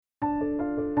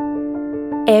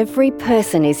Every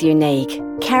person is unique,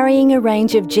 carrying a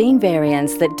range of gene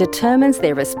variants that determines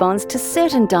their response to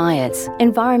certain diets,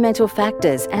 environmental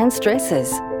factors and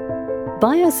stresses.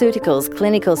 Bioceuticals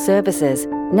Clinical Services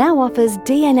now offers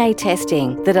DNA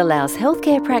testing that allows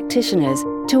healthcare practitioners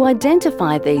to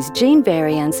identify these gene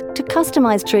variants to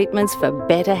customise treatments for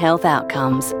better health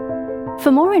outcomes. For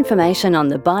more information on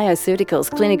the Bioceuticals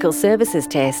Clinical Services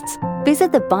tests,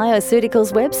 visit the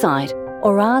Bioceuticals website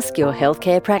or ask your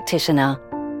healthcare practitioner.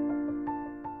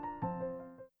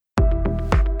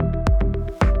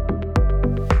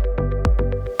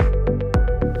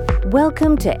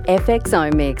 Welcome to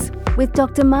FXomics with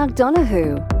Dr. Mark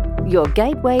Donohue, your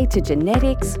gateway to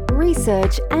genetics,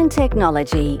 research and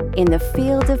technology in the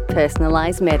field of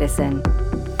personalised medicine.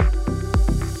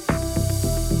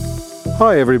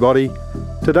 Hi everybody.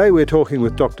 Today we're talking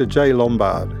with Dr. Jay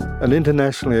Lombard, an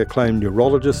internationally acclaimed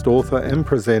neurologist, author and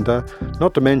presenter,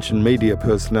 not to mention media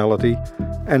personality,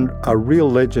 and a real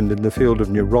legend in the field of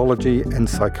neurology and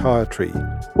psychiatry.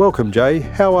 Welcome, Jay.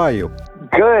 How are you?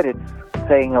 Good. It's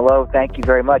saying hello. Thank you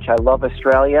very much. I love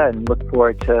Australia and look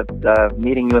forward to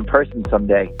meeting you in person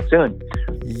someday soon.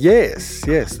 Yes,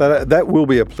 that will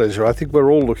be a pleasure. I think we're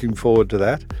all looking forward to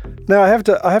that. Now, I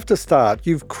have to start.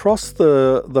 You've crossed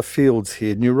the fields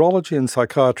here, neurology and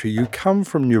psychiatry. You come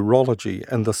from neurology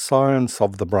and the science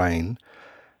of the brain.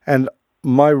 And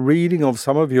my reading of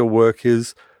some of your work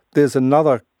is there's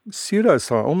another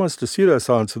pseudoscience, almost a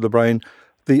pseudoscience of the brain,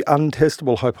 the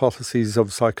untestable hypotheses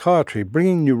of psychiatry.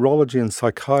 Bringing neurology and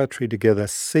psychiatry together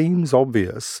seems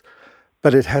obvious,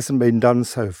 but it hasn't been done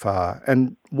so far.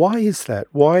 And why is that?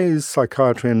 Why is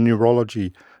psychiatry and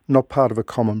neurology not part of a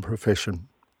common profession?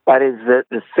 That is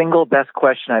the single best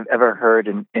question I've ever heard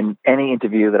in any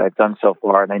interview that I've done so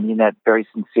far, and I mean that very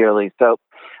sincerely. So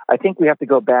I think we have to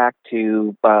go back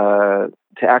to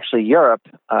actually Europe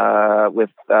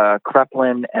with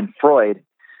Kraepelin and Freud,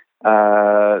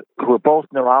 who were both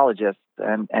neurologists,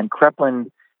 and Kraepelin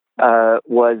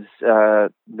was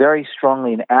very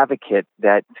strongly an advocate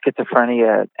that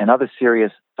schizophrenia and other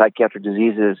serious psychiatric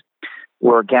diseases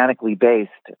were organically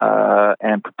based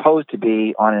and proposed to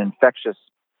be on an infectious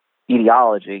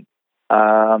etiology.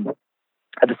 At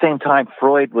the same time,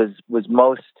 Freud was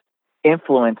most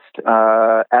influenced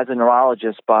as a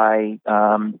neurologist by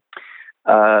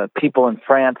people in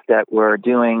France that were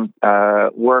doing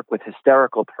work with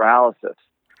hysterical paralysis.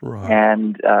 Right.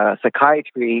 And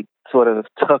psychiatry sort of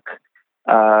took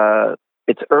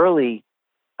its early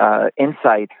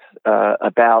insights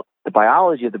about the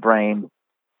biology of the brain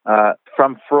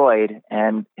from Freud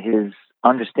and his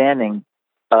understanding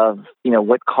of,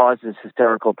 what causes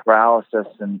hysterical paralysis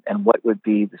and what would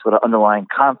be the sort of underlying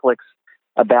conflicts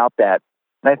about that.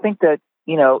 And I think that,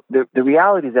 the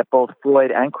reality is that both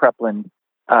Freud and Kraepelin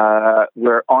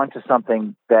were onto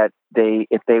something that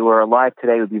if they were alive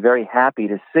today, would be very happy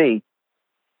to see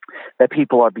that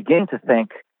people are beginning to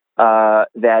think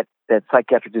that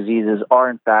psychiatric diseases are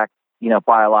in fact,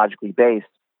 biologically based,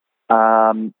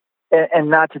 and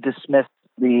not to dismiss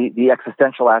the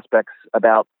existential aspects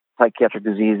about psychiatric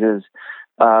diseases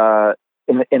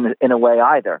in a way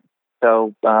either.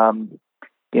 So,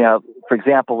 for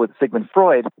example, with Sigmund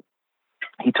Freud,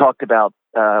 he talked about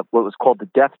what was called the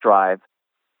death drive,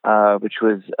 which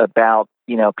was about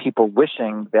people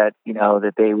wishing that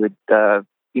that they would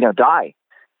die,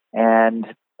 and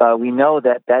we know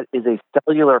that is a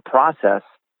cellular process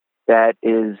that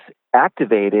is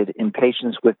activated in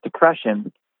patients with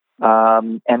depression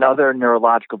and other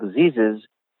neurological diseases.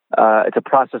 It's a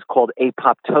process called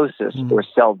apoptosis or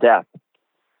cell death.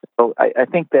 So I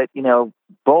think that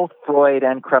both Freud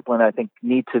and Kraepelin I think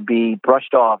need to be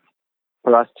brushed off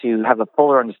for us to have a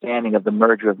fuller understanding of the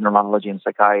merger of neurology and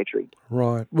psychiatry.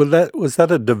 Right. Well, was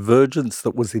that a divergence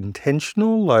that was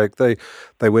intentional? Like they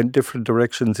went different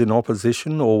directions in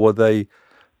opposition, or were they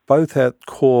both at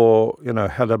core,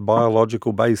 had a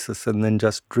biological basis and then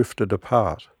just drifted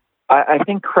apart? I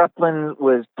think Kraepelin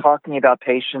was talking about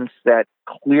patients that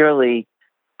clearly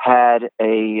had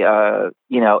an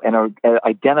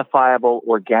identifiable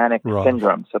organic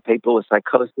syndrome. So people with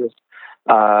psychosis,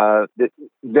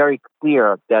 very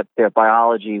clear that their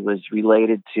biology was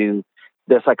related to,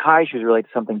 their psychiatry was related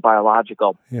to something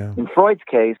biological. Yeah. In Freud's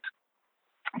case,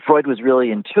 Freud was really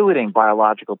intuiting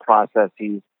biological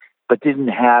processes, but didn't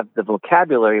have the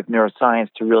vocabulary of neuroscience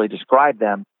to really describe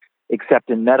them, except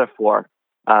in metaphor.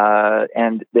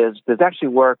 And there's actually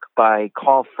work by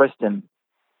Carl Friston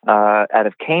out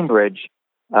of Cambridge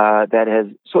that has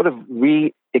sort of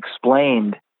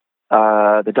re-explained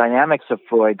the dynamics of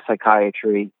Freud's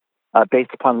psychiatry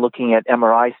based upon looking at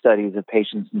MRI studies of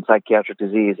patients in psychiatric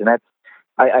disease. And that's,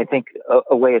 I think,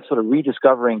 a way of sort of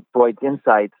rediscovering Freud's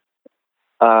insights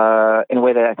in a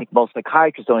way that I think most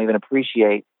psychiatrists don't even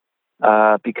appreciate,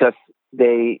 because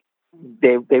they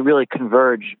really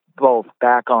converge both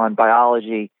back on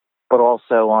biology, but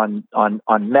also on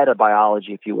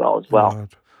metabiology, if you will, as well.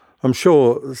 Right. I'm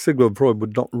sure Sigmund Freud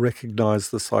would not recognize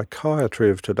the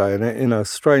psychiatry of today. And in a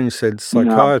strange sense,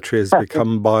 psychiatry has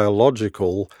become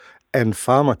biological and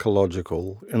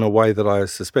pharmacological in a way that I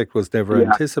suspect was never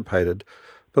anticipated.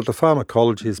 But the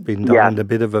pharmacology has been done in a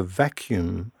bit of a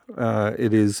vacuum.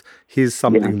 It is, here's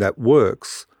something that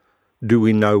works. Do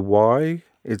we know why?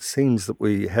 It seems that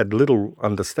we had little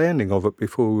understanding of it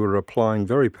before we were applying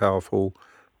very powerful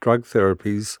drug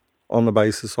therapies on the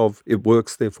basis of it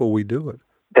works, therefore we do it.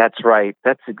 That's right.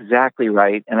 That's exactly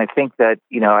right. And I think that,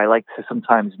 I like to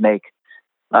sometimes make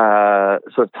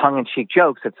sort of tongue-in-cheek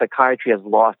jokes that psychiatry has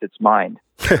lost its mind.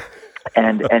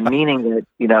 and meaning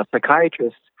that,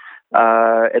 psychiatrists,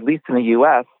 at least in the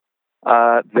U.S.,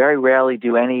 very rarely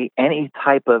do any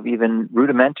type of even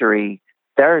rudimentary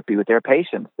therapy with their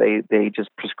patients. They just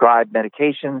prescribe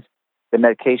medications. The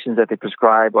medications that they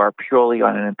prescribe are purely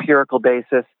on an empirical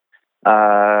basis.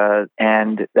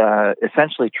 And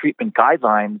essentially treatment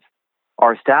guidelines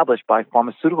are established by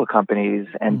pharmaceutical companies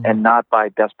and not by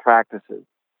best practices.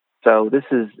 So this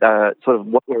is sort of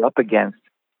what we're up against,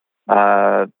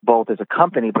 both as a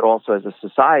company but also as a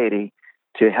society,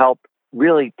 to help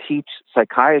really teach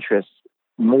psychiatrists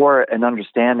more an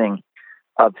understanding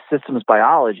of systems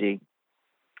biology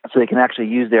so they can actually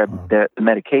use their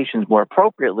medications more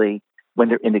appropriately when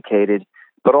they're indicated,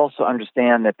 but also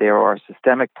understand that there are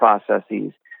systemic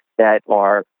processes that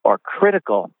are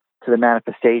critical to the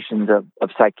manifestations of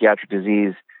psychiatric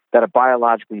disease that are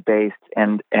biologically based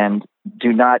and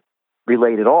do not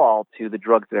relate at all to the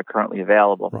drugs that are currently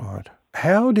available. Right.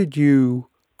 How did you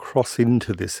cross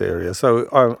into this area? So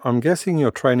I'm guessing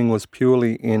your training was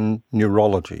purely in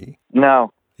neurology.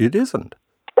 No. It isn't?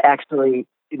 Actually,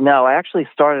 no. I actually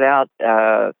started out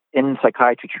in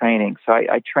psychiatry training. So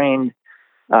I trained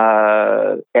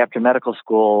after medical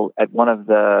school at one of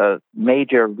the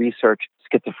major research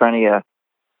schizophrenia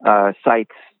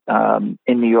sites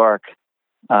in New York.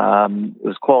 It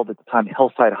was called at the time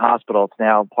Hillside Hospital. It's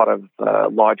now part of a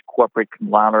large corporate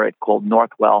conglomerate called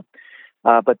Northwell.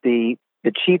 But the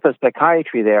chief of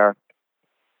psychiatry there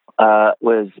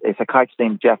was a psychiatrist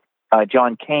named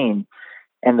John Kane,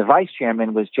 and the vice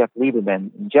chairman was Jeff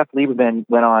Lieberman. And Jeff Lieberman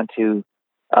went on to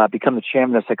become the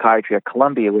chairman of psychiatry at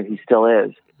Columbia, where he still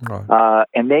is. Right.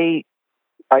 And they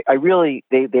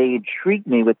intrigued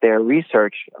me with their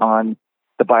research on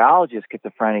the biology of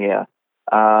schizophrenia.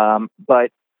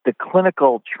 But the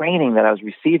clinical training that I was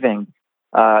receiving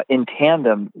in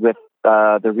tandem with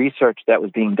the research that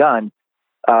was being done,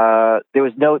 there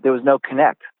was no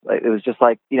connect. It was just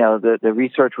like, the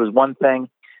research was one thing,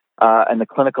 and the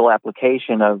clinical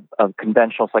application of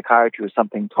conventional psychiatry was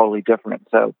something totally different.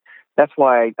 So that's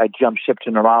why I jumped ship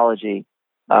to neurology,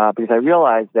 because I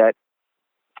realized that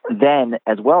then,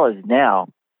 as well as now,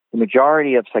 the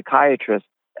majority of psychiatrists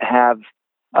have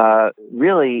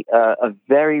really a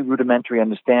very rudimentary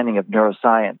understanding of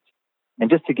neuroscience. And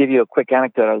just to give you a quick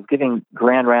anecdote, I was giving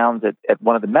grand rounds at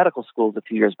one of the medical schools a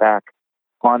few years back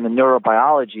on the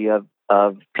neurobiology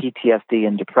of PTSD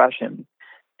and depression.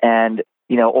 And,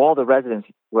 all the residents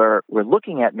were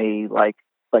looking at me like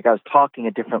I was talking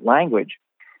a different language.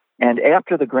 And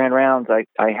after the grand rounds,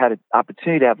 I had an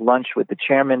opportunity to have lunch with the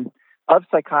chairman of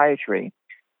psychiatry,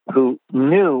 who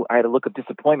knew I had a look of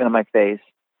disappointment on my face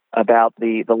about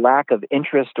the lack of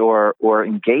interest or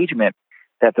engagement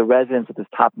that the residents at this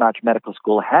top-notch medical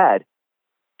school had.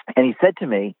 And he said to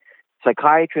me,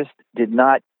 psychiatrists did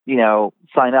not,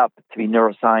 sign up to be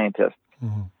neuroscientists.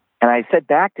 Mm-hmm. And I said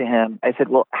back to him, I said,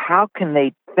 well, how can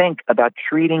they think about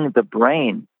treating the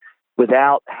brain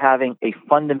without having a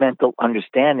fundamental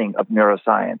understanding of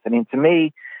neuroscience? I mean, to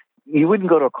me, you wouldn't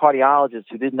go to a cardiologist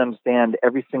who didn't understand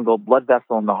every single blood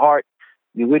vessel in the heart.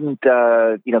 You wouldn't,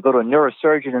 go to a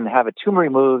neurosurgeon and have a tumor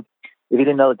removed if you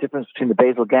didn't know the difference between the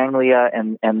basal ganglia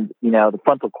and the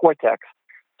frontal cortex.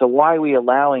 So why are we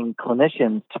allowing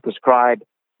clinicians to prescribe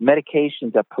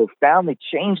medications that profoundly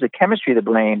change the chemistry of the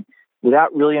brain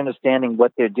without really understanding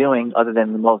what they're doing other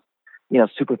than the most,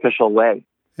 superficial way?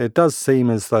 It does seem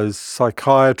as though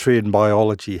psychiatry and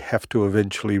biology have to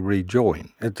eventually rejoin.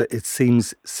 It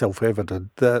seems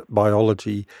self-evident that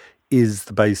biology is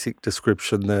the basic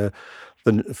description, the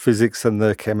physics and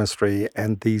the chemistry,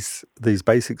 and these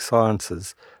basic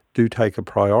sciences do take a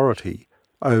priority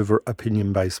over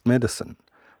opinion-based medicine.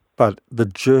 But the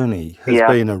journey has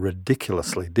been a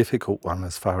ridiculously difficult one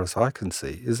as far as I can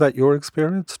see. Is that your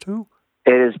experience too?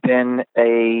 It has been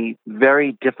a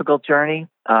very difficult journey.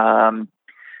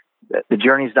 The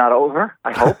journey's not over,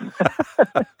 I hope.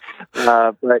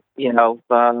 But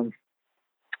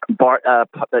part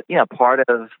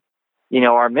of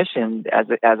our mission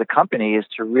as a company is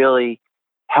to really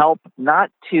help,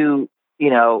 not to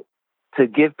to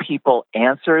give people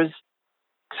answers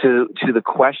to the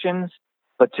questions,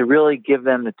 but to really give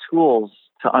them the tools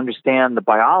to understand the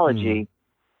biology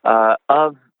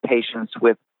of patients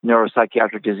with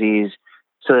neuropsychiatric disease,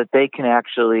 so that they can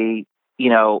actually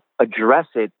address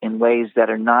it in ways that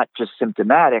are not just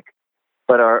symptomatic,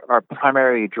 but are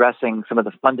primarily addressing some of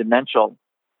the fundamental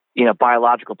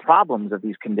biological problems of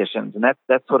these conditions. And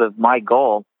that's sort of my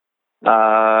goal.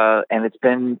 And it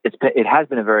has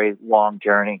been a very long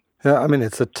journey. Yeah, I mean,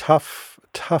 it's a tough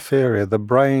area. The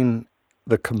brain,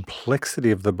 the complexity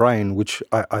of the brain, which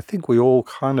I think we all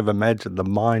kind of imagine the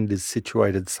mind is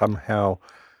situated somehow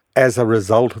as a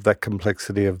result of that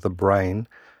complexity of the brain.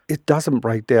 It doesn't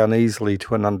break down easily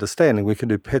to an understanding. We can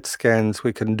do PET scans,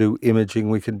 we can do imaging,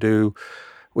 we can do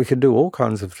all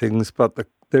kinds of things, but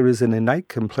there is an innate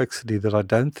complexity that I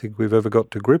don't think we've ever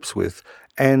got to grips with.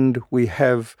 And we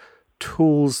have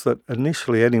tools that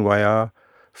initially anyway are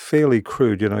fairly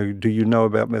crude. Do you know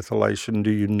about methylation?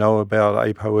 Do you know about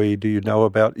ApoE? Do you know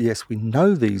about, yes, we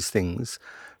know these things.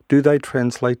 Do they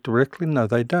translate directly? No,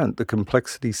 they don't. The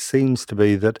complexity seems to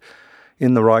be that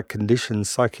in the right conditions,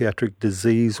 psychiatric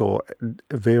disease or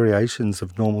variations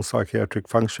of normal psychiatric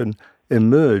function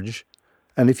emerge.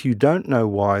 And if you don't know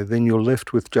why, then you're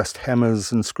left with just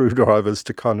hammers and screwdrivers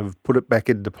to kind of put it back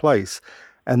into place.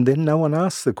 And then no one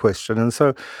asks the question. And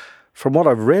so from what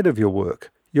I've read of your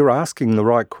work, you're asking the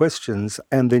right questions,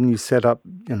 and then you set up,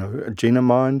 a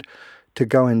Genome to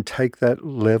go and take that a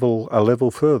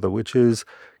level further, which is,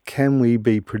 can we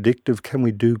be predictive? Can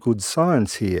we do good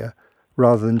science here,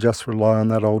 rather than just rely on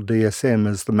that old DSM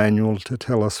as the manual to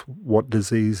tell us what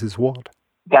disease is what?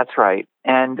 That's right.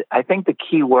 And I think the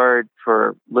key word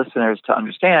for listeners to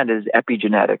understand is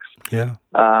epigenetics. Yeah.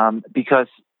 Because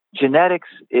genetics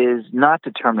is not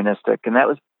deterministic. And that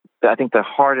was, I think, the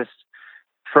hardest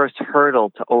first hurdle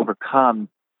to overcome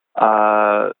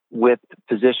with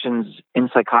physicians in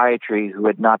psychiatry who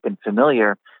had not been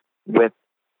familiar with,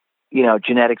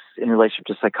 genetics in relationship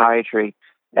to psychiatry.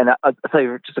 And I'll tell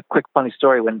you just a quick funny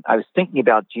story. When I was thinking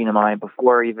about Genome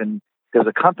before even there was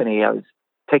a company, I was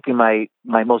taking my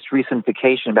most recent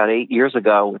vacation about 8 years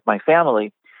ago with my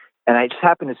family, and I just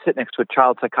happened to sit next to a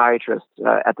child psychiatrist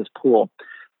at this pool.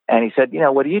 And he said,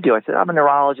 what do you do? I said, I'm a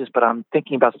neurologist, but I'm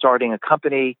thinking about starting a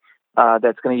company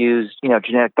that's going to use,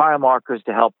 genetic biomarkers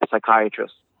to help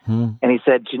psychiatrists. And he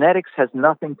said, genetics has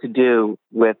nothing to do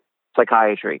with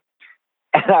psychiatry.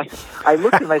 And I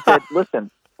looked at him and I said,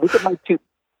 listen, look at my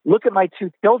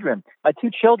two children. My two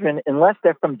children, unless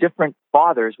they're from different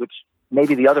fathers, which may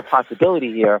be the other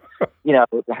possibility here,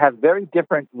 have very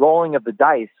different rolling of the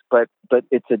dice, but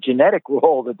it's a genetic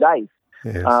roll of the dice.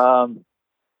 Yes.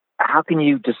 How can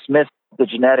you dismiss the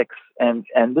genetics? And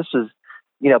this was,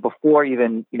 before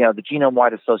even, the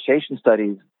genome-wide association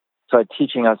studies started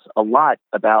teaching us a lot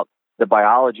about the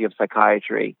biology of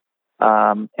psychiatry.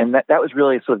 And that was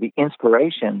really sort of the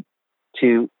inspiration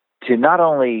to not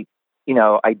only,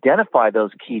 identify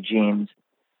those key genes,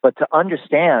 but to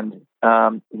understand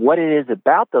what it is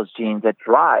about those genes that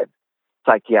drive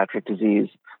psychiatric disease,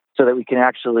 so that we can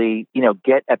actually,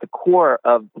 get at the core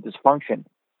of the dysfunction.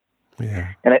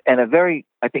 Yeah. And a very,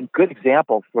 I think, good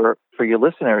example for your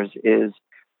listeners is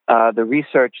the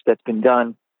research that's been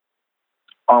done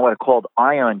on what are called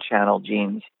ion channel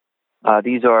genes.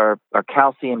 These are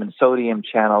calcium and sodium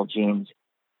channel genes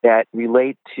that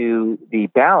relate to the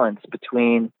balance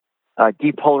between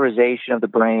depolarization of the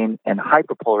brain and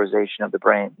hyperpolarization of the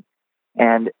brain.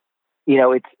 And when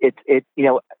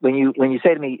you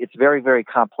say to me it's very, very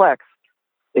complex,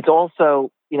 it's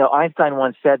also, Einstein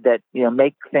once said that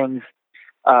make things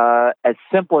as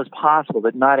simple as possible,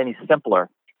 but not any simpler.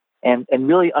 And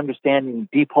really understanding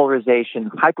depolarization,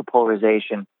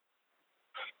 hyperpolarization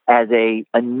as a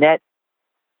net,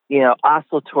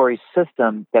 oscillatory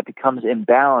system that becomes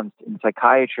imbalanced in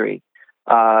psychiatry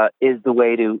is the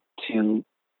way to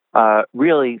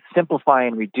really simplify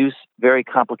and reduce very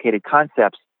complicated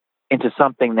concepts into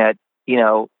something that,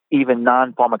 even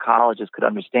non-pharmacologists could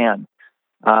understand.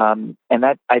 And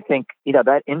that, I think,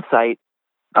 that insight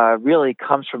really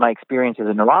comes from my experience as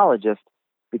a neurologist,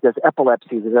 because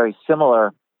epilepsy is a very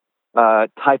similar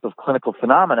type of clinical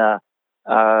phenomena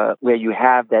where you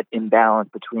have that imbalance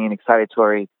between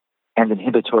excitatory and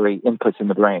inhibitory inputs in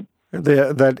the brain.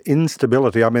 That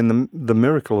instability, I mean, the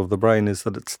miracle of the brain is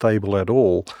that it's stable at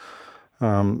all.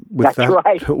 With That's that,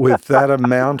 right. with that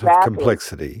amount of Exactly.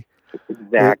 complexity,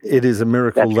 Exactly. it is a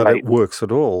miracle That's that right. it works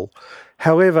at all.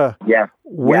 However, Yes.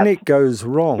 when Yes. it goes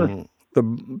wrong,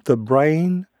 the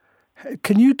brain.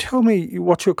 Can you tell me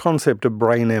what's your concept of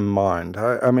brain and mind?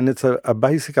 I mean, it's a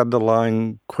basic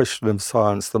underlying question of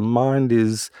science. The mind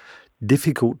is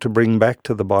difficult to bring back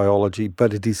to the biology,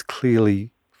 but it is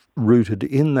clearly rooted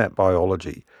in that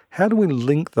biology. How do we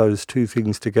link those two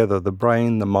things together, the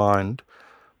brain, the mind,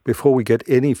 before we get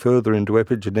any further into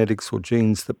epigenetics or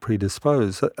genes that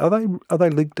predispose? Are they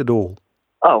linked at all?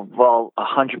 Oh, well,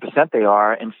 100% they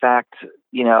are. In fact,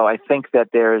 I think that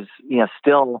there's,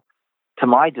 still, to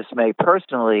my dismay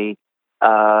personally,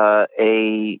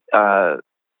 a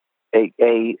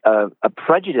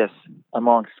prejudice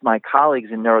amongst my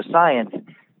colleagues in neuroscience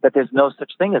that there's no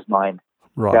such thing as mind.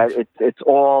 Right. That it's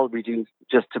all reduced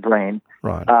just to brain.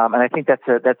 Right. And I think that's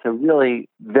a really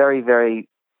very, very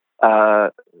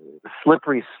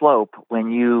slippery slope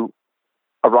when you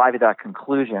arrive at that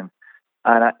conclusion.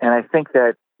 And I think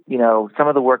that, some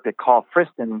of the work that Carl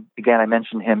Friston, again, I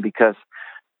mentioned him because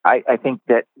I think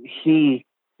that he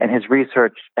and his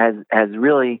research has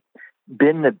really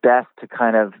been the best to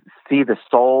kind of see the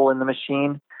soul in the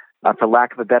machine, for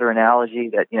lack of a better analogy,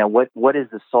 that, what is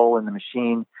the soul in the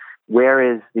machine?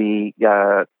 Where is the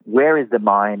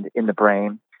mind in the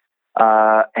brain?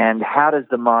 And how does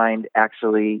the mind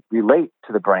actually relate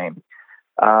to the brain?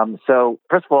 So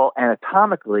first of all,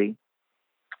 anatomically,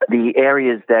 the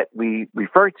areas that we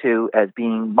refer to as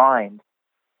being mind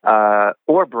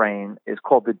or brain is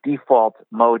called the default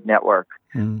mode network,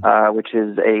 which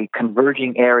is a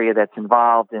converging area that's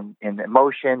involved in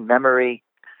emotion, memory,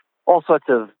 all sorts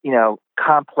of,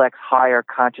 complex, higher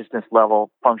consciousness level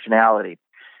functionality.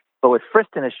 But what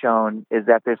Friston has shown is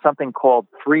that there's something called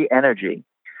free energy,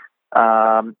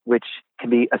 which can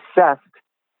be assessed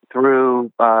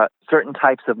through certain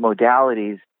types of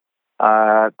modalities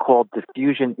called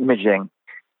diffusion imaging,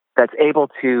 that's able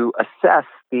to assess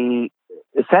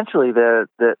essentially the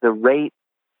rate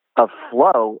of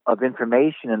flow of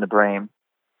information in the brain,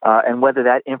 and whether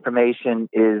that information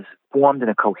is formed in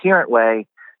a coherent way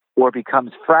or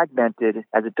becomes fragmented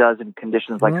as it does in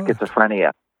conditions like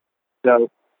schizophrenia. So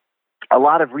a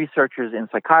lot of researchers in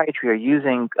psychiatry are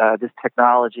using this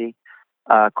technology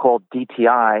called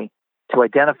DTI to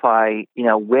identify,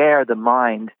 where the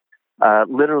mind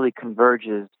literally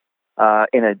converges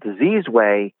in a disease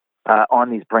way on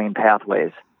these brain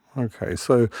pathways. Okay,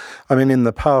 so I mean, in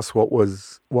the past,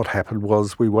 what happened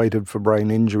was we waited for brain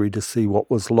injury to see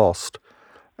what was lost,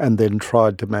 and then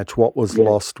tried to match what was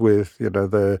lost with,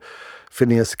 the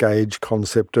Phineas Gage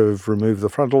concept of remove the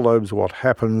frontal lobes, what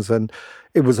happens, and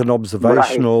it was an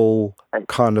observational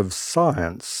kind of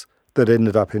science that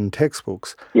ended up in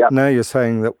textbooks. Yep. Now you're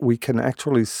saying that we can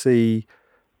actually see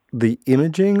the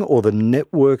imaging or the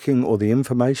networking or the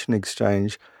information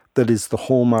exchange that is the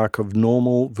hallmark of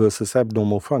normal versus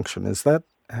abnormal function. Is that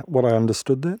what I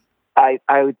understood there?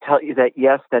 I would tell you that,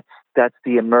 yes, that's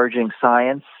the emerging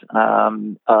science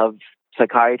of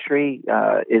psychiatry.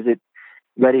 Is it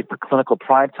ready for clinical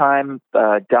prime time?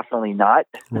 Definitely not.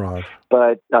 Right.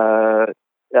 But I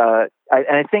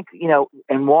think,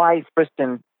 and why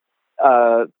Friston,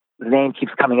 the name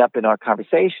keeps coming up in our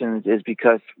conversations is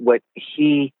because what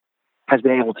he has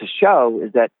been able to show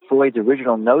is that Freud's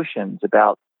original notions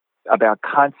about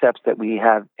concepts that we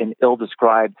have an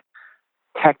ill-described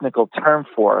technical term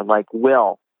for, like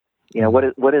will.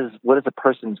 What does a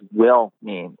person's will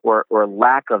mean, or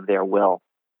lack of their will?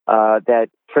 That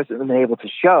Friston has been able to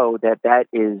show that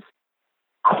is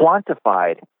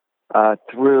quantified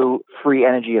through free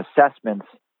energy assessments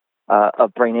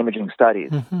of brain imaging studies.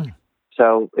 Mm-hmm.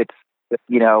 So it's,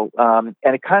 and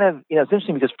it kind of, it's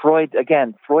interesting because Freud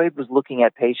was looking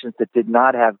at patients that did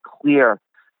not have clear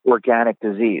organic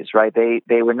disease, right?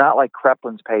 They were not like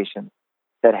Kreplin's patients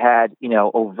that had,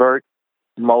 overt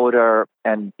motor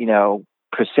and,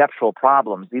 perceptual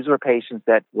problems. These were patients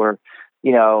that were,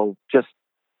 just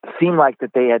seemed like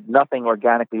that they had nothing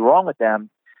organically wrong with them.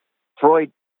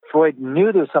 Freud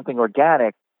knew there was something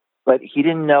organic, but he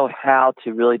didn't know how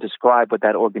to really describe what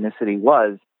that organicity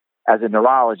was as a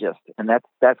neurologist. And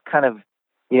that's kind of,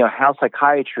 how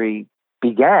psychiatry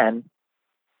began,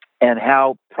 and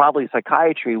how probably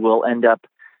psychiatry will end up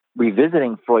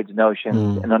revisiting Freud's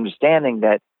notions and understanding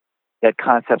that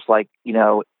concepts like,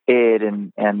 id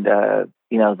and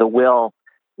the will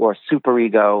or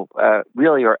superego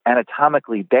really are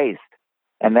anatomically based.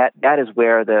 And that is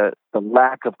where the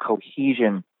lack of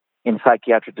cohesion in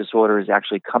psychiatric disorders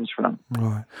actually comes from.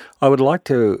 Right. I would like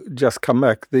to just come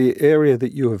back. The area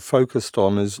that you have focused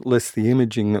on is less the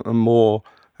imaging and more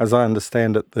as I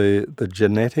understand it, the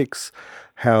genetics,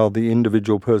 how the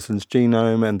individual person's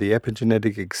genome and the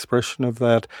epigenetic expression of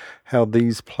that, how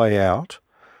these play out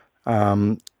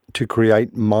to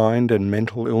create mind and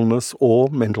mental illness or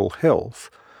mental health.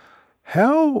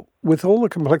 How, with all the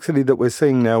complexity that we're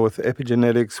seeing now with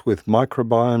epigenetics, with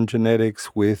microbiome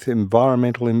genetics, with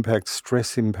environmental impacts,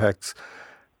 stress impacts,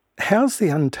 how's the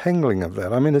untangling of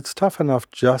that? I mean, it's tough enough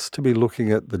just to be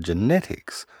looking at the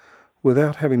genetics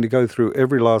without having to go through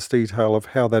every last detail of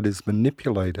how that is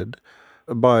manipulated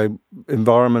by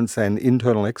environments and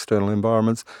internal, external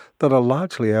environments that are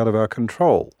largely out of our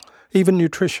control, even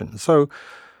nutrition. So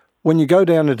when you go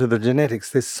down into the genetics,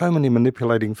 there's so many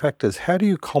manipulating factors. How do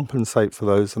you compensate for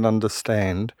those and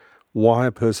understand why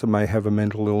a person may have a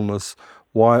mental illness,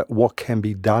 what can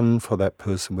be done for that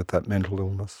person with that mental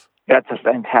illness? That's a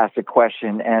fantastic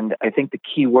question. And I think the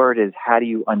key word is, how do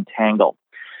you untangle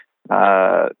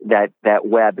that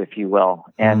web, if you will?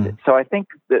 And so I think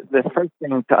the first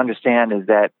thing to understand is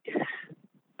that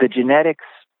the genetics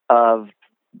of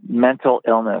mental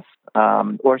illness,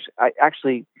 or I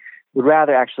actually would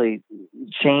rather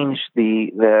change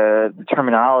the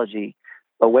terminology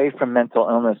away from mental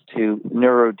illness to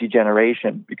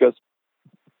neurodegeneration, because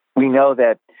we know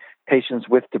that patients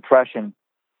with depression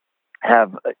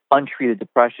untreated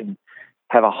depression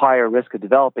have a higher risk of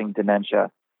developing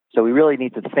dementia. So we really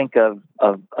need to think of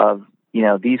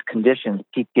these conditions,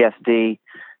 PTSD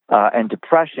and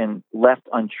depression, left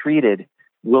untreated,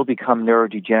 will become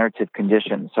neurodegenerative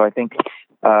conditions. So I think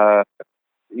we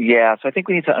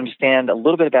need to understand a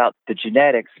little bit about the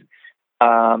genetics,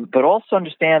 but also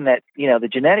understand that, the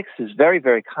genetics is very,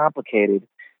 very complicated,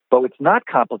 but what's not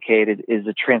complicated is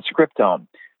the transcriptome,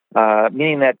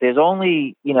 meaning that there's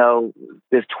only,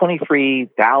 there's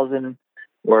 23,000,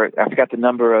 or I forgot the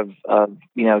number of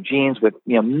genes with,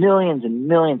 millions and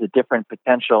millions of different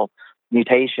potential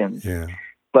mutations. Yeah.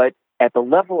 But at the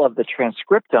level of the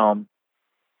transcriptome,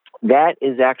 that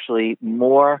is actually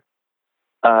more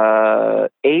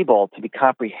able to be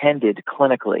comprehended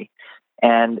clinically.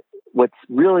 And what's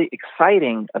really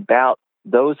exciting about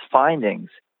those findings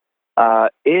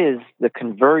is the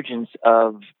convergence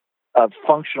of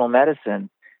functional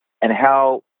medicine and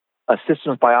how a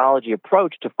systems biology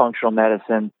approach to functional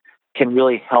medicine can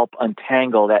really help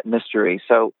untangle that mystery.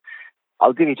 So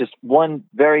I'll give you just one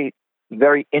very,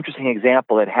 very interesting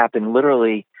example that happened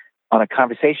literally on a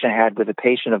conversation I had with a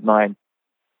patient of mine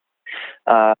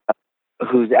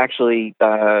who's actually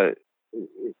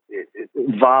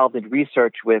involved in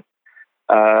research with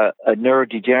a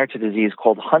neurodegenerative disease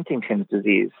called Huntington's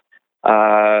disease.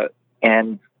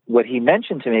 And what he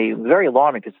mentioned to me was very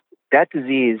alarming, because that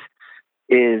disease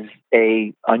is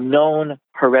a known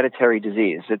hereditary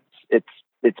disease.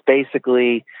 It's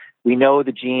basically, we know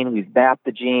the gene, we've mapped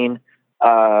the gene.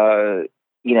 There's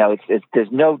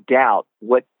no doubt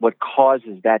what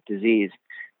causes that disease.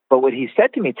 But what he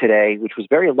said to me today, which was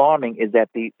very alarming, is that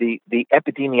the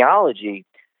epidemiology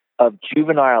of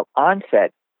juvenile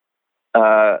onset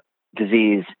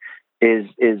disease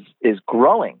is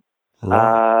growing,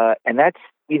 and that's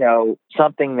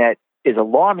something that is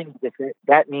alarming.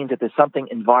 That means that there's something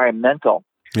environmental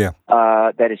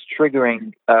that is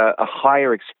triggering a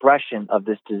higher expression of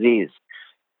this disease.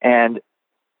 And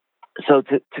so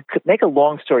to make a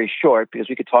long story short, because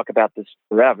we could talk about this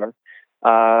forever,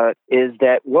 is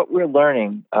that what we're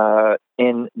learning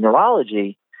in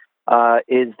neurology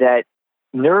is that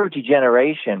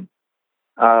neurodegeneration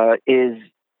is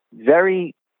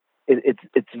very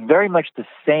much the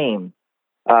same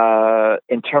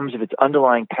in terms of its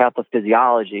underlying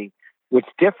pathophysiology.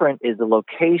 What's different is the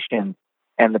location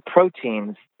and the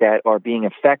proteins that are being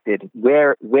affected.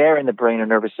 Where in the brain or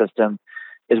nervous system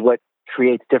is what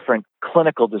creates different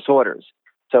clinical disorders.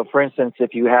 So, for instance,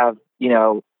 if you have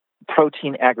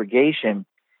protein aggregation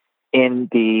in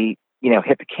the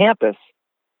hippocampus,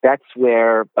 that's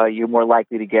where you're more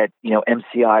likely to get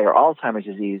MCI or Alzheimer's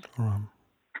disease. Right.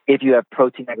 If you have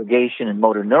protein aggregation in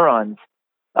motor neurons,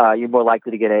 you're more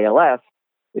likely to get ALS.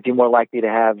 If you're more likely to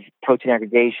have protein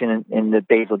aggregation in the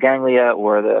basal ganglia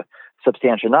or the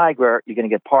substantia nigra, you're going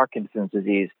to get Parkinson's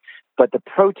disease. But the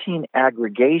protein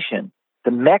aggregation,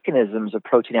 the mechanisms of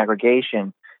protein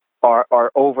aggregation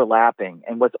are overlapping.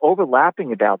 And what's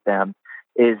overlapping about them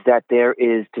is that there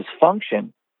is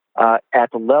dysfunction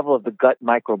at the level of the gut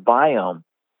microbiome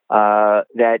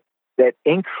that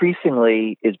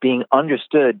increasingly is being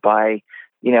understood by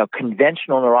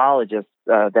conventional neurologists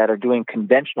that are doing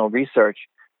conventional research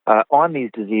on these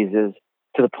diseases,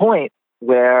 to the point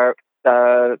where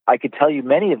I could tell you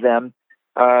many of them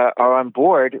are on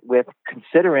board with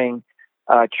considering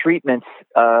treatments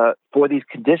for these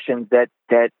conditions that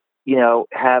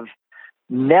have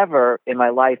never in my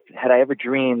life had I ever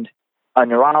dreamed a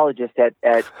neurologist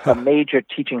at a major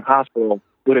teaching hospital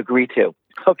would agree to.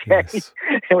 Okay. Yes.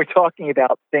 And we're talking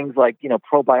about things like,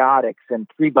 probiotics and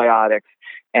prebiotics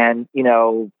and,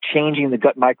 changing the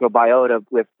gut microbiota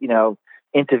with,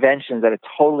 interventions that are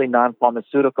totally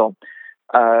non-pharmaceutical.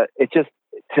 It just,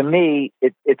 to me,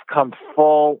 it's come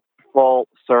full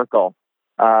circle.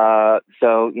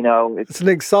 It's an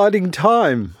exciting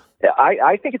time.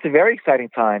 I think it's a very exciting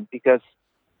time because,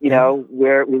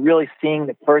 we're really seeing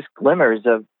the first glimmers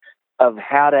of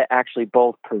how to actually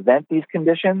both prevent these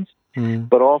conditions,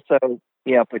 but also,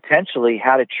 potentially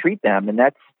how to treat them. And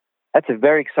that's a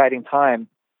very exciting time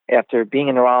after being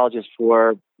a neurologist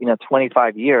for,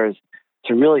 25 years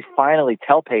to really finally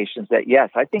tell patients that, yes,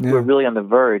 I think we're really on the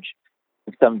verge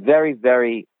of some very,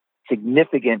 very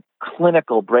significant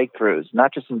clinical breakthroughs,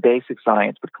 not just in basic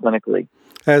science, but clinically.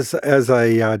 As a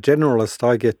generalist,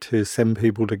 I get to send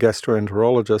people to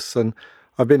gastroenterologists, and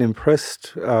I've been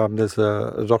impressed. There's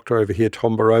a doctor over here,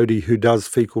 Tom Borody, who does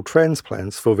fecal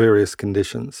transplants for various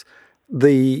conditions.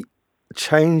 The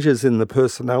changes in the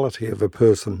personality of a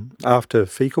person after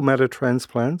fecal matter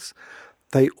transplants,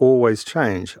 they always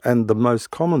change. And the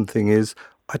most common thing is,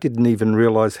 I didn't even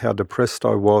realize how depressed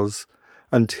I was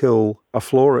until a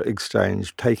flora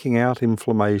exchange, taking out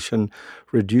inflammation,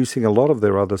 reducing a lot of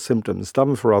their other symptoms,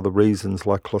 done for other reasons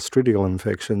like clostridial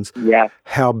infections,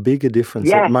 how big a difference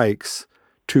it makes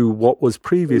to what was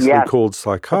previously called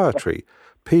psychiatry.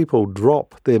 People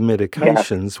drop their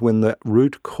medications when the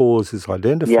root cause is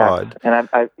identified. Yes.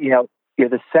 And you're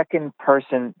the second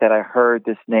person that I heard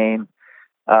this name,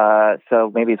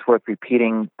 so maybe it's worth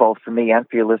repeating both for me and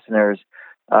for your listeners,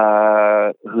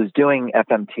 who's doing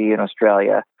FMT in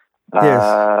Australia,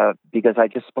 because I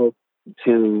just spoke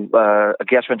to a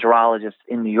gastroenterologist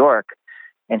in New York,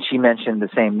 and she mentioned the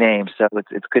same name. So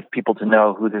it's good for people to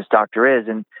know who this doctor is.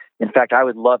 And in fact, I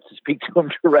would love to speak to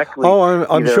him directly. Oh,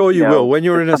 I'm sure you will. When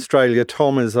you're in Australia,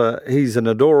 Tom he's an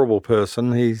adorable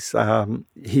person. He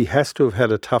has to have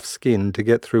had a tough skin to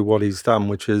get through what he's done,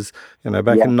 which is,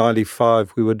 back in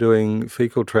 95, we were doing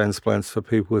fecal transplants for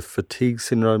people with fatigue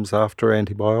syndromes after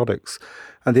antibiotics,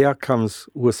 and the outcomes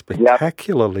were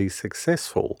spectacularly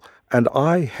successful. And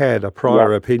I had a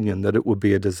prior opinion that it would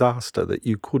be a disaster, that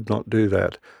you could not do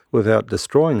that without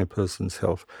destroying a person's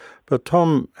health. But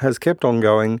Tom has kept on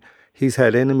going. He's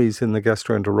had enemies in the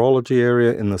gastroenterology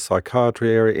area, in the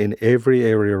psychiatry area, in every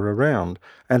area around.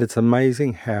 And it's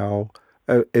amazing how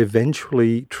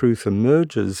eventually truth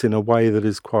emerges in a way that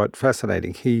is quite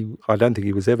fascinating. I don't think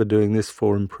he was ever doing this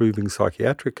for improving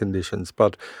psychiatric conditions,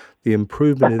 but the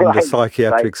improvement in the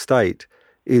psychiatric state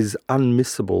is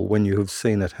unmissable when you have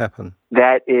seen it happen.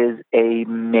 That is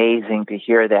amazing to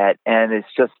hear that. And it's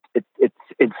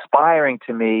inspiring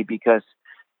to me because,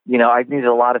 I've needed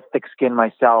a lot of thick skin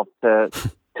myself to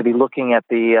be looking at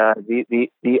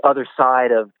the other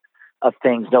side of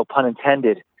things, no pun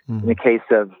intended, in the case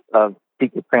of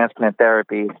fecal transplant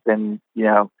therapy. It's been,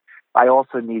 I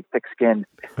also need thick skin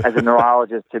as a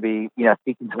neurologist to be,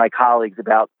 speaking to my colleagues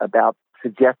about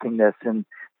suggesting this and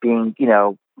being,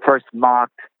 first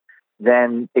mocked,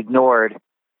 then ignored,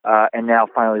 and now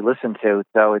finally listened to.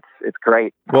 So it's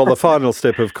great. Well, the final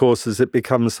step, of course, is it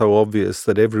becomes so obvious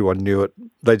that everyone knew it.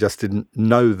 They just didn't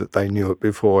know that they knew it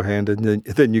beforehand, and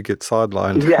then you get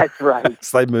sidelined. That's right.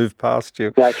 As they move past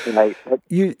you. That's right.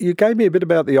 You gave me a bit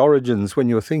about the origins when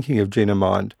you were thinking of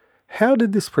Genamind. How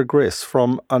did this progress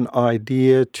from an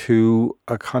idea to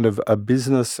a kind of a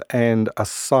business and a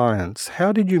science?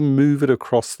 How did you move it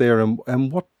across there,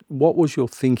 and what was your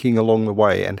thinking along the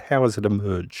way, and how has it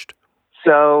emerged?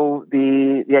 So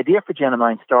the idea for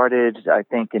Genamind started, I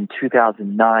think, in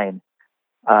 2009.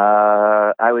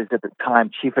 I was at the time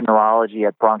chief of neurology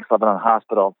at Bronx Lebanon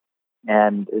Hospital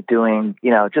and doing,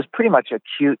 just pretty much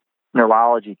acute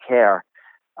neurology care,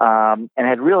 and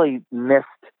had really missed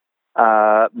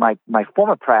my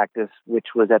former practice, which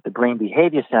was at the Brain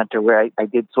Behavior Center, where I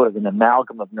did sort of an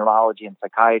amalgam of neurology and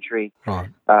psychiatry,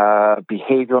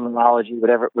 behavioral neurology,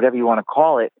 whatever you want to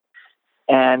call it.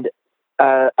 And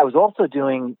I was also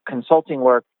doing consulting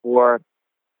work for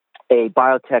a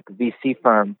biotech VC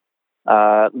firm,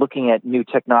 looking at new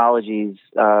technologies,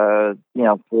 for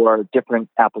different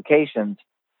applications.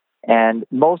 And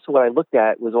most of what I looked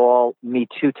at was all Me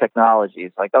Too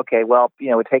technologies. Like, okay, well,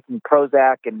 we're taking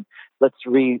Prozac and let's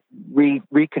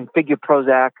reconfigure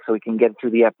Prozac so we can get it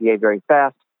through the FDA very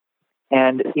fast.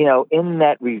 And, in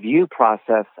that review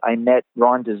process, I met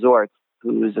Ron DeZort,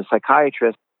 who's a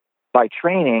psychiatrist by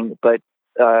training, but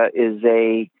is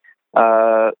a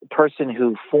person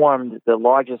who formed the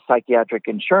largest psychiatric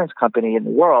insurance company in the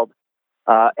world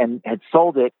and had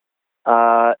sold it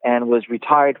and was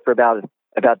retired for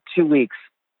about 2 weeks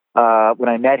when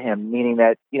I met him, meaning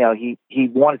that, he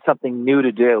wanted something new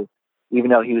to do, even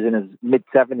though he was in his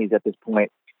mid-70s at this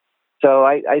point. So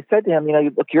I said to him,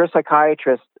 look, you're a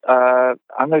psychiatrist. I'm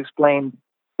going to explain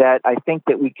that I think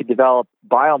that we could develop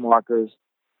biomarkers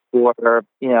for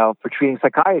treating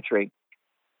psychiatry.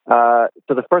 So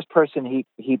the first person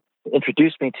he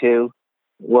introduced me to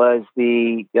was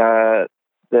the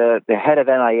head of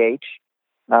NIH,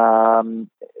 and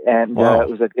wow.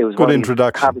 it was good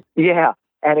introduction. Yeah,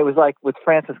 and it was like with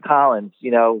Francis Collins,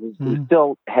 who's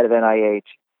still head of NIH.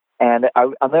 And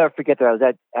I'll never forget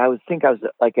that I was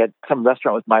like at some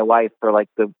restaurant with my wife for like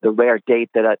the rare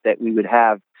date that we would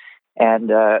have,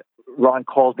 and Ron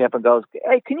calls me up and goes,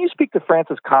 "Hey, can you speak to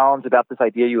Francis Collins about this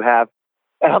idea you have?"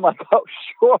 And I'm like, "Oh,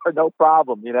 sure, no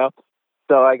problem,"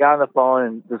 So I got on the phone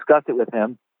and discussed it with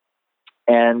him,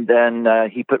 and then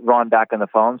he put Ron back on the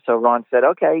phone. So Ron said,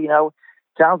 "Okay,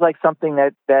 sounds like something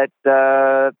that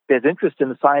there's interest in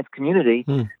the science community.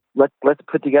 Let's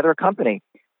put together a company."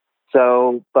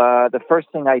 So the first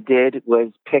thing I did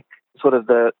was pick sort of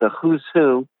the who's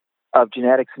who of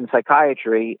genetics and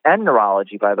psychiatry and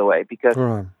neurology, by the way, because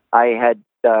I had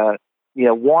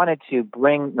wanted to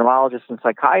bring neurologists and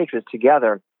psychiatrists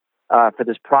together for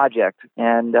this project,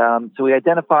 and so we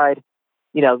identified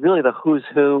really the who's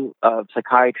who of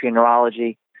psychiatry and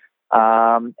neurology,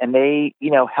 and they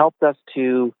helped us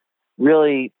to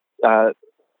really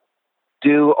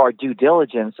do our due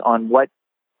diligence on what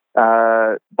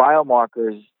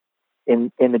biomarkers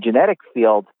in the genetic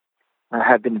field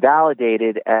have been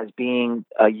validated as being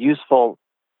a useful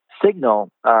signal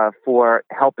for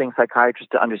helping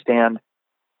psychiatrists to understand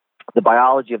the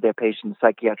biology of their patient's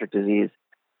psychiatric disease.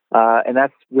 And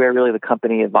that's where really the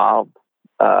company evolved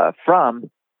from.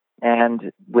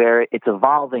 And where it's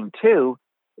evolving to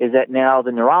is that now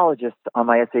the neurologists on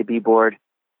my SAB board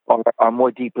are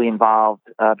more deeply involved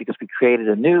because we created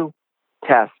a new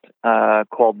test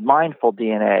called Mindful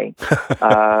DNA,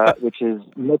 which is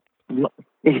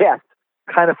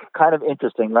kind of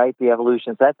interesting, right? The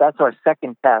evolution. That's our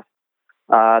second test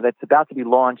that's about to be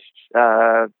launched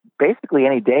basically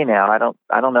any day now.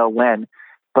 I don't know when,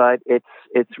 but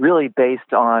it's really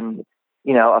based on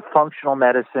a functional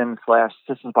medicine /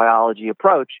 systems biology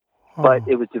approach. But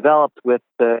it was developed with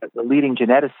the leading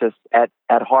geneticists at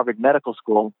Harvard Medical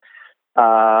School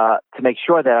to make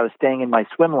sure that I was staying in my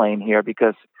swim lane here,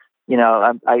 because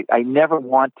I never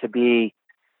want to be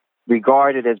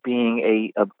regarded as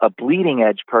being a bleeding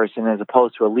edge person as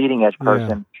opposed to a leading edge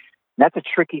person. Yeah. That's a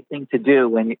tricky thing to do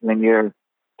when you're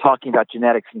talking about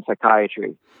genetics and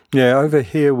psychiatry. Yeah, over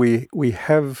here we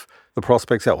have the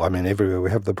prospects. I mean, everywhere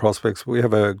we have the prospects. We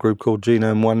have a group called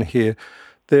Genome One here.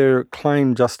 They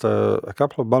claimed just a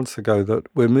couple of months ago that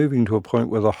we're moving to a point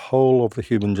where the whole of the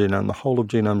human genome, the whole of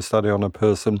genome study on a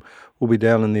person, will be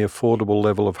down in the affordable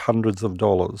level of hundreds of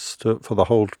dollars for the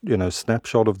whole,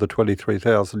 snapshot of the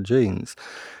 23,000 genes.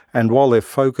 And while they're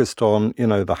focused on,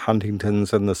 the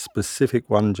Huntington's and the specific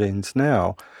one genes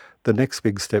now, the next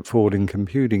big step forward in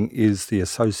computing is the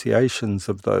associations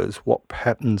of those. What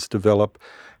patterns develop?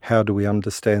 How do we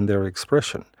understand their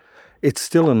expression? It's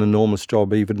still an enormous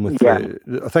job, even with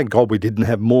thank God we didn't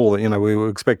have more. We were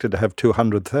expected to have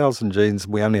 200,000 genes.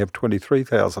 We only have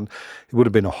 23,000. It would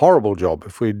have been a horrible job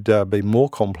if we'd been more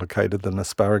complicated than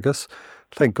asparagus.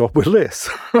 Thank God we're less.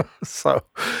 So,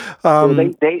 well,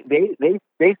 they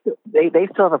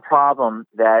still have a problem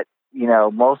that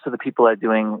most of the people that are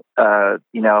doing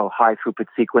high throughput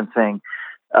sequencing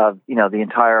of the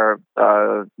entire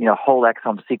whole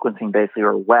exome sequencing basically,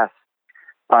 or WES.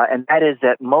 And that is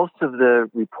that most of the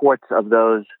reports of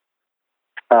those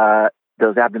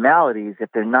abnormalities, if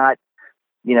they're not,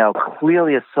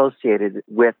 clearly associated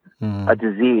with a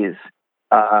disease,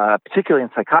 particularly in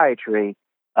psychiatry,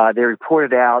 they're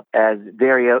reported out as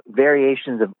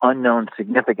variations of unknown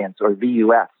significance, or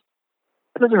VUS.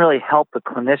 It doesn't really help the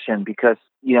clinician because,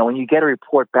 when you get a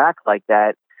report back like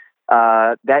that,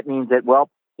 that means that,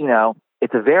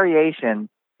 it's a variation.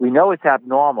 We know it's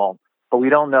abnormal, but we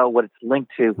don't know what it's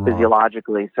linked to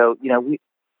physiologically. So,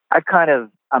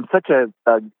 I'm such a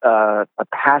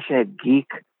passionate geek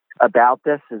about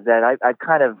this, is that I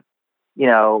kind of,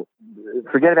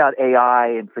 forget about AI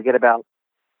and forget about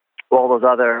all those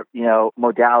other,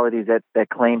 modalities that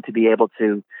claim to be able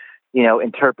to,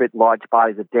 interpret large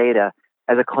bodies of data.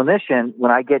 As a clinician,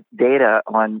 when I get data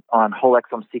on whole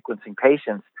exome sequencing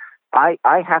patients, I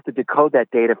have to decode that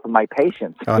data for my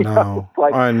patients. I know.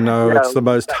 I know. It's the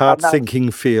most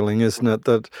heart-sinking feeling, isn't it?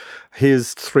 That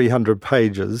here's 300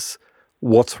 pages.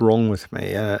 What's wrong with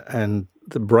me? And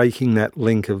the breaking that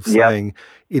link of saying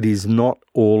it is not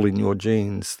all in your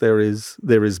genes. There is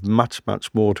much,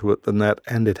 much more to it than that,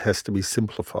 and it has to be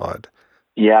simplified.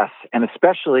 Yes, and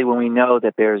especially when we know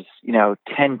that there's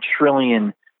 10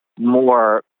 trillion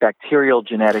more bacterial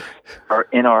genetics are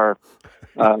in our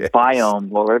biome,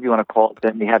 or whatever you want to call it,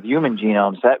 than we have human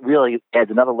genomes. That really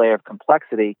adds another layer of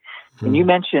complexity. And you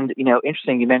mentioned,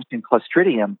 interesting, you mentioned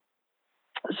Clostridium.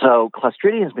 So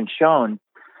Clostridium has been shown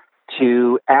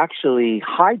to actually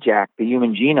hijack the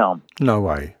human genome. No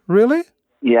way. Really?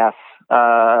 Yes.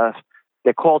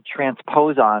 They're called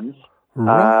transposons,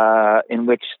 in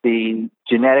which the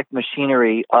genetic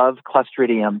machinery of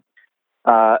Clostridium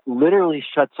literally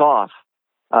shuts off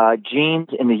genes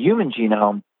in the human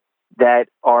genome that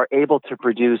are able to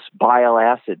produce bile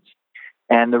acids.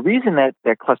 And the reason that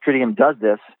Clostridium does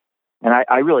this, and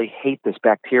I really hate this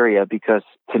bacteria because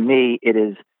to me it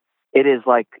is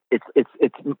like it's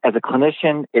as a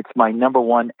clinician, it's my number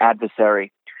one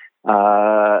adversary. And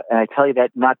I tell you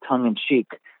that not tongue in cheek,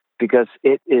 because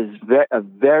it is a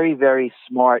very, very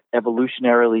smart,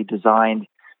 evolutionarily designed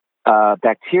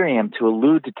bacterium to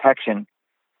elude detection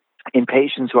in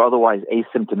patients who are otherwise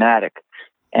asymptomatic.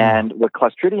 And what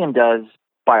Clostridium does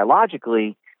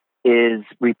biologically is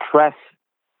repress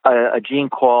a gene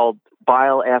called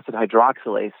bile acid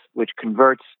hydroxylase, which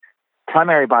converts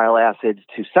primary bile acids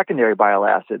to secondary bile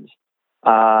acids.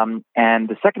 And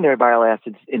the secondary bile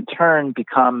acids in turn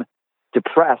become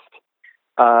depressed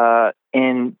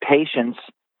in patients,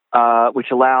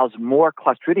 which allows more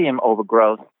Clostridium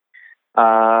overgrowth,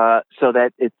 so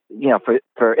that it's,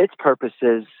 for its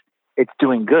purposes, it's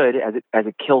doing good as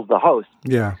it kills the host.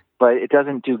 Yeah. But it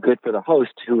doesn't do good for the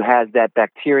host who has that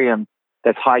bacterium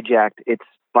that's hijacked its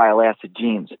bile acid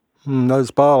genes. Those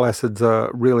bile acids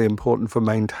are really important for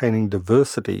maintaining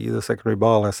diversity, the secondary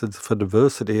bile acids for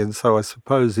diversity, and so I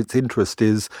suppose its interest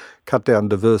is cut down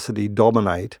diversity,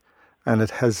 dominate, and it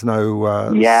has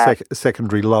no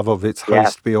secondary love of its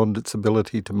host beyond its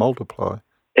ability to multiply.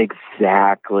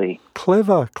 Exactly.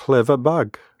 Clever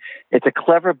bug. It's a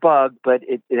clever bug, but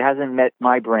it hasn't met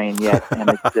my brain yet, and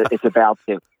it's about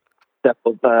to. So,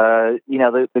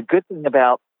 the good thing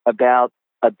about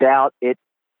it,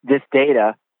 this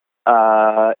data,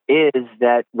 is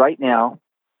that right now,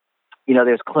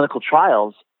 there's clinical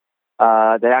trials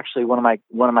that actually one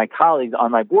of my colleagues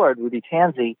on my board, Rudy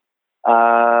Tanzi,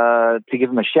 to give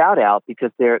him a shout out,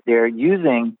 because they're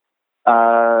using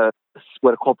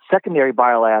what are called secondary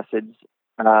bile acids.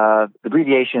 The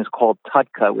abbreviation is called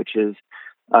TUDCA, which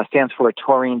stands for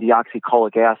taurine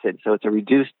deoxycholic acid. So it's a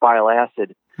reduced bile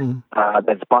acid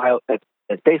that's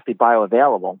basically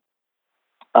bioavailable,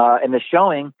 and they're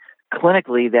showing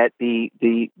clinically that the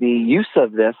use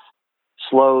of this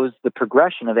slows the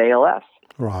progression of ALS.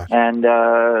 Right. And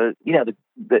of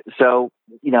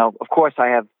course I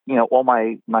have all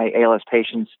my ALS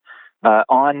patients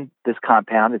on this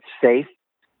compound. It's safe.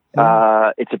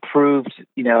 It's approved,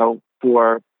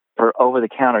 for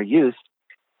over-the-counter use,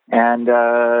 and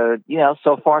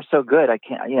so far so good. I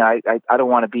can't, I don't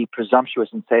want to be presumptuous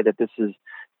and say that this is,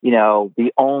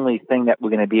 the only thing that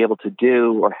we're going to be able to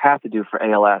do or have to do for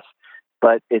ALS,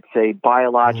 but it's a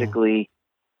biologically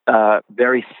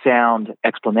very sound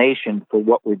explanation for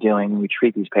what we're doing when we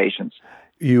treat these patients.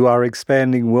 You are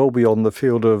expanding well beyond the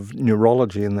field of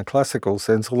neurology in the classical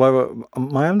sense, although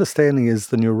my understanding is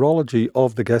the neurology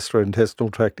of the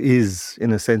gastrointestinal tract is,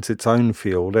 in a sense, its own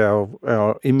field. Our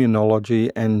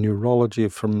immunology and neurology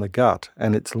from the gut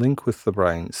and its link with the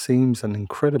brain seems an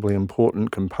incredibly important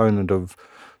component of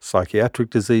psychiatric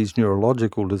disease,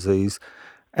 neurological disease,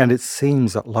 and it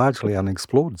seems largely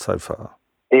unexplored so far.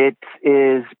 It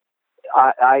is,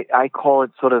 I call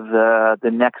it sort of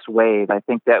the next wave. I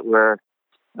think that we're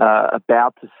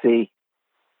about to see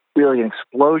really an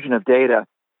explosion of data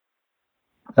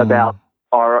about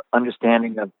our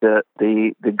understanding of the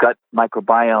gut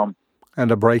microbiome. And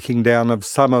a breaking down of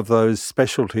some of those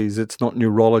specialties. It's not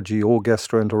neurology or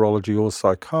gastroenterology or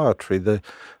psychiatry.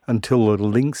 Until the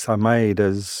links are made,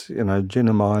 as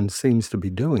Genemind seems to be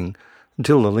doing,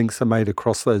 until the links are made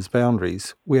across those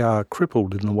boundaries, we are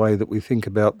crippled in the way that we think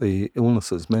about the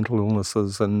illnesses, mental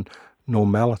illnesses and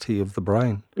normality of the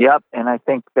brain. Yep, and I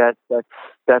think that's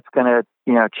going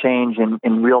to change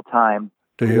in real time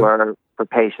for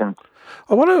patients.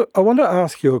 I want to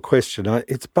ask you a question.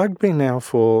 It's bugged me now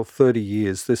for 30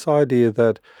 years, this idea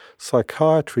that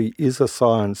psychiatry is a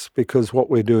science because what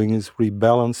we're doing is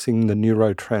rebalancing the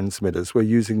neurotransmitters. We're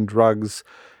using drugs,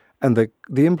 and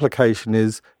the implication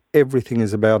is everything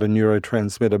is about a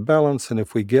neurotransmitter balance, and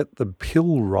if we get the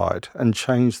pill right and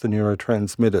change the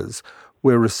neurotransmitters,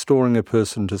 we're restoring a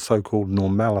person to so-called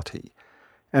normality.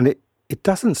 And it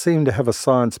doesn't seem to have a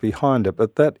science behind it,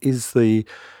 but that is the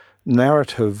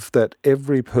narrative that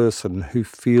every person who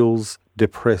feels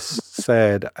depressed,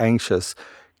 sad, anxious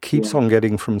keeps on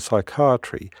getting from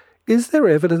psychiatry. Is there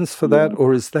evidence for that,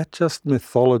 or is that just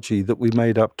mythology that we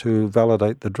made up to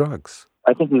validate the drugs?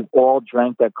 I think we've all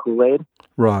drank that Kool-Aid,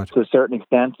 right, to a certain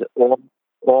extent. All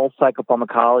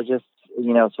psychopharmacologists,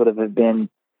 sort of have been,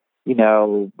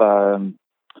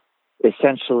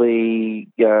 essentially,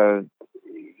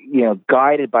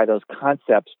 guided by those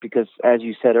concepts because, as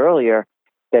you said earlier,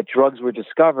 that drugs were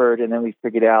discovered, and then we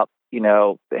figured out,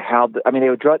 how. They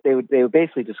were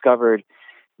basically discovered,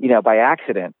 by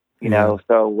accident.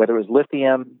 So whether it was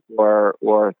lithium or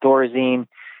Thorazine,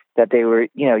 that they were,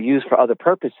 used for other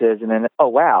purposes, and then, oh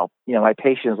wow, my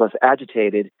patient is less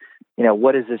agitated.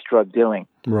 What is this drug doing?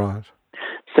 Right.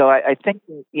 So I think,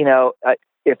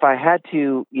 if I had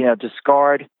to,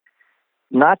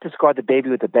 not discard the baby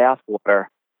with the bathwater,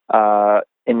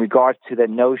 in regards to the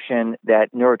notion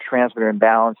that neurotransmitter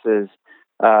imbalances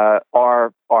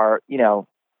are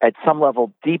at some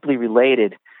level deeply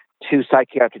related to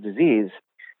psychiatric disease,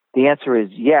 the answer is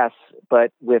yes,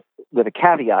 but with a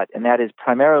caveat, and that is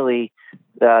primarily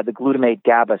the glutamate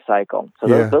GABA cycle. So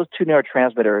those two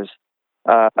neurotransmitters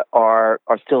are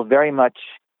still very much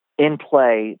in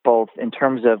play, both in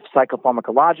terms of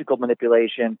psychopharmacological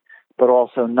manipulation, but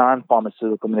also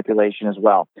non-pharmaceutical manipulation as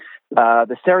well.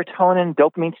 The serotonin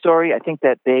dopamine story, I think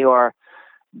that they're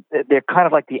kind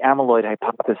of like the amyloid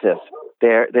hypothesis.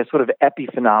 They're sort of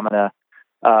epiphenomena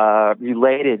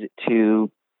related to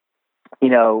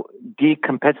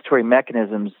decompensatory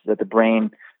mechanisms that the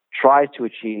brain tries to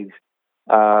achieve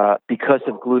because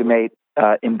of glutamate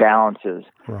imbalances.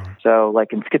 Right. So,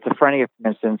 like in schizophrenia, for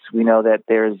instance, we know that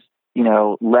there's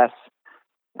less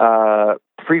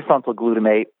prefrontal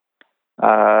glutamate,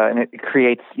 and it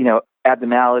creates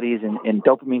abnormalities in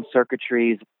dopamine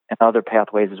circuitries and other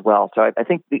pathways as well. So I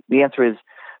think the answer is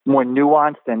more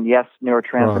nuanced than yes,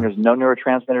 neurotransmitters, right. No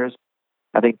neurotransmitters.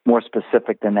 I think more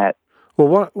specific than that.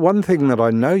 Well, one thing that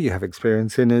I know you have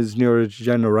experience in is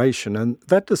neurodegeneration, and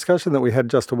that discussion that we had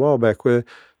just a while back where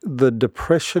the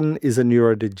depression is a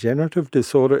neurodegenerative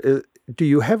disorder, do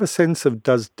you have a sense of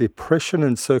does depression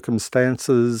and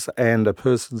circumstances and a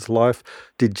person's life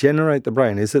degenerate the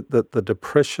brain? Is it that the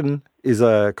depression is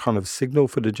a kind of signal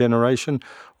for degeneration,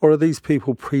 or are these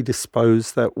people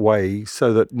predisposed that way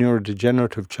so that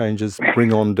neurodegenerative changes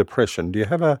bring on depression? Do you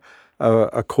have a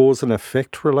cause and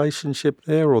effect relationship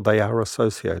there, or they are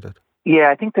associated?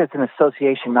 Yeah, I think there's an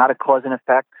association, not a cause and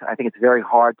effect. I think it's very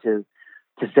hard to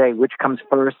say which comes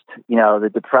first, the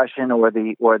depression or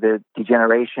the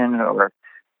degeneration, or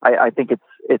I think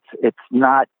it's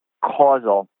not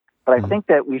causal. But I think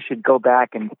that we should go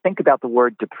back and think about the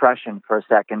word depression for a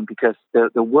second, because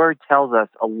the word tells us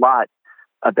a lot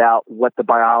about what the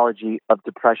biology of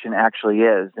depression actually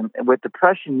is. And what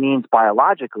depression means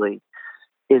biologically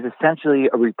is essentially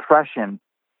a repression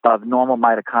of normal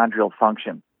mitochondrial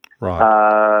function.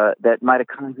 Right. That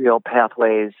mitochondrial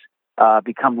pathways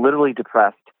become literally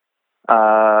depressed,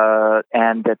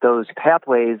 and that those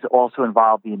pathways also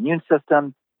involve the immune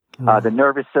system, the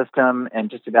nervous system, and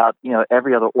just about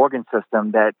every other organ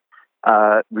system that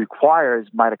requires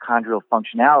mitochondrial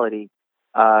functionality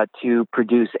to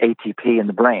produce ATP in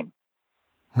the brain.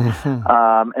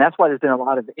 And that's why there's been a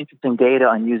lot of interesting data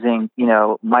on using,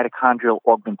 mitochondrial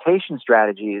augmentation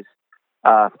strategies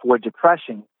for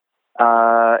depression.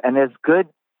 And there's good,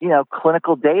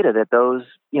 clinical data that those,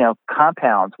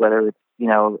 compounds, whether it's,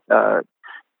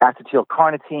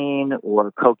 acetylcarnitine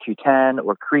or CoQ10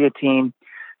 or creatine,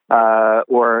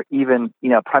 or even,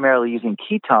 primarily using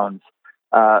ketones,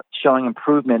 showing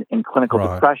improvement in clinical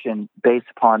depression based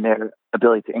upon their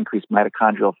ability to increase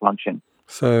mitochondrial function.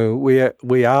 So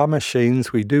we are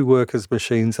machines, we do work as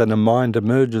machines, and a mind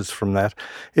emerges from that.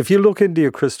 If you look into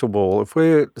your crystal ball, if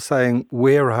we're saying,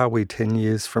 where are we 10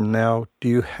 years from now, do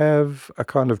you have a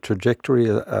kind of trajectory,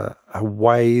 a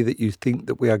way that you think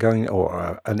that we are going,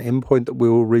 or an endpoint that we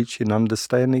will reach in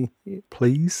understanding,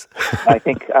 please? I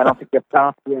don't think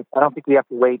we have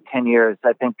to wait 10 years.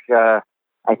 I think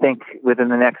within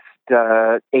the next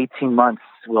 18 months,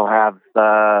 we'll have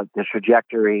the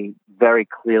trajectory very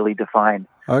clearly defined.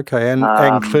 Okay, and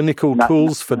clinical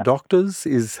tools for doctors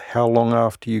is how long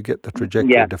after you get the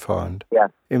trajectory defined? Yeah.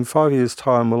 In 5 years'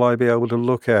 time, will I be able to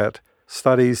look at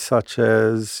studies such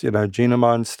as,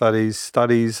 Genome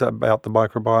studies about the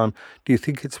microbiome? Do you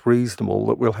think it's reasonable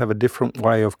that we'll have a different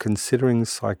way of considering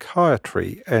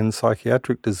psychiatry and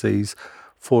psychiatric disease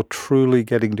for truly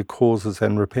getting to causes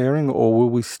and repairing, or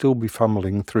will we still be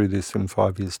fumbling through this in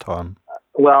 5 years' time?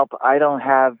 Well, I don't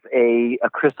have a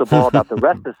crystal ball about the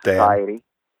rest of society,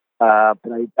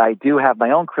 but I do have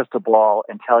my own crystal ball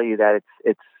and tell you that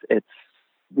it's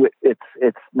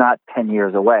not 10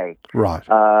 years away. Right.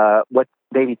 What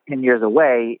maybe 10 years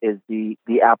away is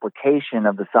the application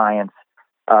of the science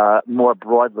more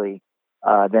broadly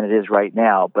than it is right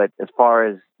now. But as far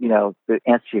as, to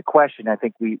answer your question, I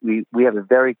think we have a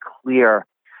very clear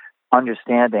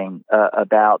understanding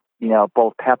about,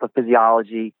 both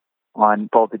pathophysiology on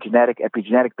both the genetic,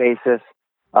 epigenetic basis,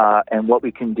 and what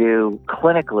we can do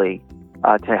clinically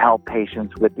to help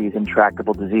patients with these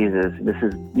intractable diseases. This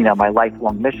is, my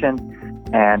lifelong mission,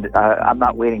 and I'm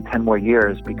not waiting 10 more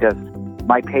years because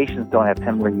my patients don't have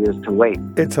 10 more years to wait.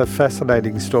 It's a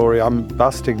fascinating story. I'm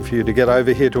busting for you to get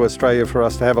over here to Australia for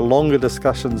us to have a longer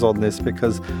discussions on this,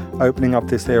 because opening up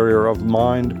this area of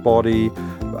mind, body,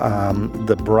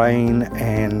 the brain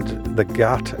and the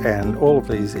gut and all of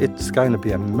these, it's going to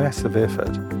be a massive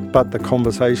effort. But the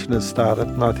conversation has started,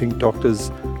 and I think doctors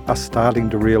are starting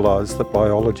to realise that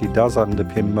biology does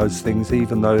underpin most things,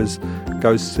 even those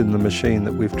ghosts in the machine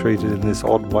that we've treated in this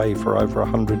odd way for over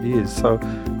 100 years. So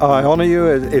I honour you.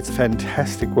 It's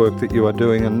fantastic work that you are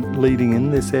doing and leading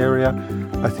in this area.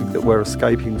 I think that we're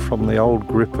escaping from the old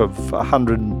grip of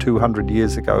 100 and 200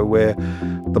 years ago, where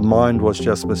the mind was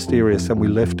just mysterious and we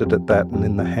left it at that and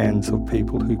in the hands of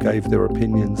people who gave their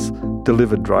opinions,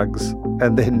 delivered drugs,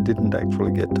 and then didn't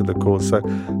actually get to the cause. So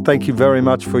thank you very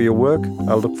much for your work.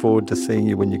 I look forward to seeing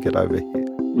you when you get over here.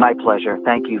 My pleasure.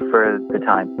 Thank you for the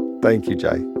time. Thank you,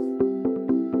 Jay.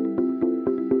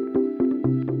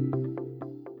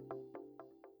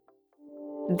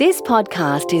 This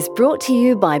podcast is brought to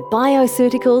you by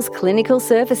Bioceuticals Clinical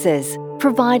Services,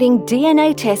 providing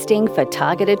DNA testing for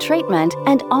targeted treatment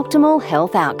and optimal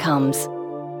health outcomes.